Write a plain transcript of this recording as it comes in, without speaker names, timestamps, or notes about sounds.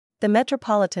The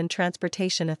Metropolitan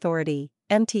Transportation Authority,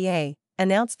 MTA,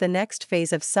 announced the next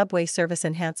phase of subway service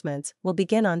enhancements will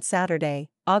begin on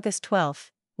Saturday, August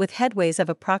 12, with headways of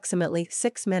approximately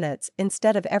 6 minutes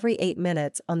instead of every 8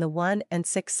 minutes on the 1 and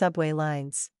 6 subway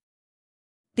lines.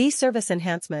 These service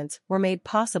enhancements were made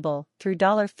possible through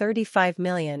 $35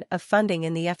 million of funding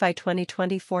in the FY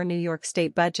 2024 New York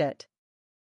State budget.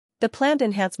 The planned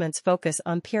enhancements focus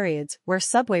on periods where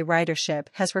subway ridership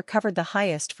has recovered the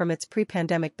highest from its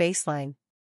pre-pandemic baseline.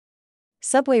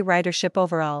 Subway ridership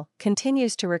overall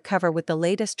continues to recover, with the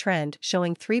latest trend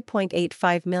showing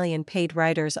 3.85 million paid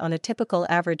riders on a typical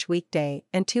average weekday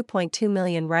and 2.2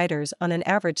 million riders on an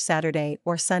average Saturday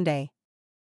or Sunday.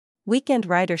 Weekend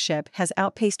ridership has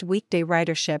outpaced weekday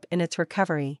ridership in its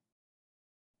recovery,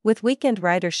 with weekend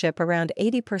ridership around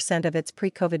 80% of its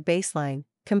pre-COVID baseline,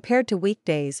 compared to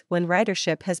weekdays when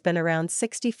ridership has been around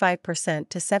 65%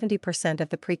 to 70% of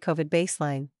the pre-COVID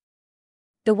baseline.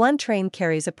 The one train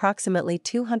carries approximately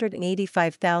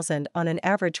 285,000 on an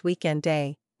average weekend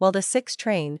day, while the 6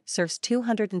 train serves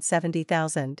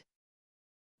 270,000.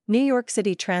 New York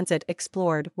City Transit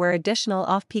explored where additional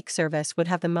off-peak service would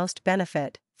have the most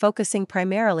benefit, focusing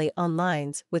primarily on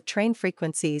lines with train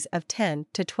frequencies of 10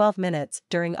 to 12 minutes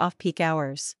during off-peak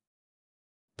hours.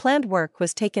 Planned work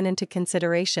was taken into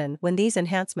consideration when these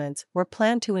enhancements were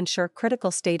planned to ensure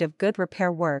critical state of good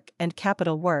repair work and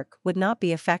capital work would not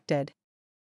be affected.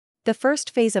 The first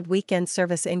phase of weekend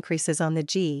service increases on the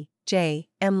G, J,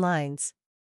 M lines,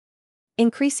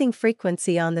 increasing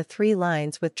frequency on the 3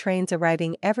 lines with trains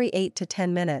arriving every 8 to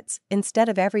 10 minutes instead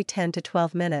of every 10 to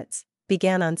 12 minutes,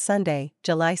 began on Sunday,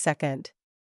 July 2.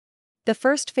 The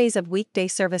first phase of weekday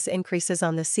service increases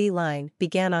on the C line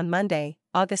began on Monday,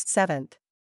 August 7,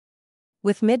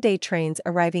 with midday trains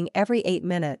arriving every 8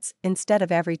 minutes instead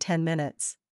of every 10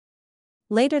 minutes.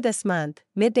 Later this month,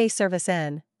 midday service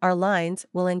N, R lines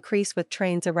will increase with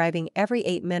trains arriving every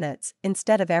 8 minutes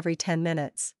instead of every 10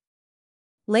 minutes.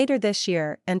 Later this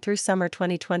year and through summer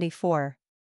 2024.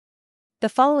 The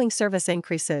following service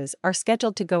increases are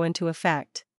scheduled to go into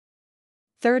effect.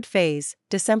 Third phase,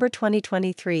 December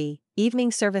 2023,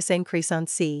 evening service increase on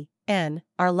C, N,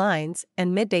 R lines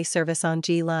and midday service on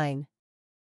G line.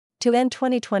 To end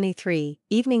 2023,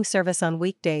 evening service on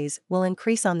weekdays will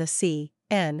increase on the C,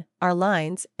 N, R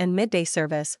lines and midday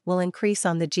service will increase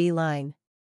on the G line.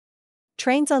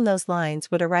 Trains on those lines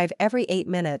would arrive every 8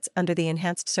 minutes under the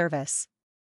enhanced service.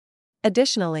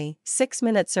 Additionally,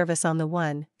 6-minute service on the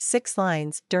 1, 6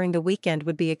 lines during the weekend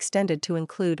would be extended to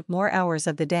include more hours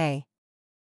of the day.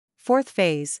 Fourth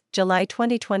phase, July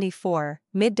 2024,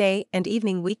 midday and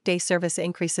evening weekday service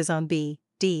increases on B,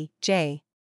 D, J,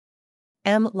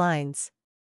 M lines.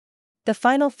 The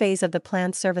final phase of the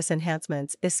planned service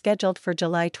enhancements is scheduled for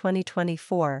July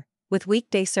 2024, with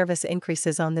weekday service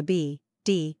increases on the B,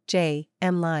 D, J,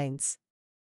 M lines.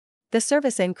 The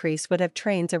service increase would have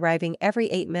trains arriving every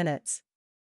 8 minutes.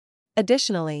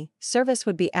 Additionally, service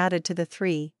would be added to the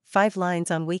 3, 5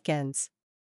 lines on weekends,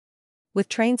 with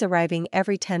trains arriving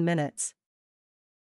every 10 minutes.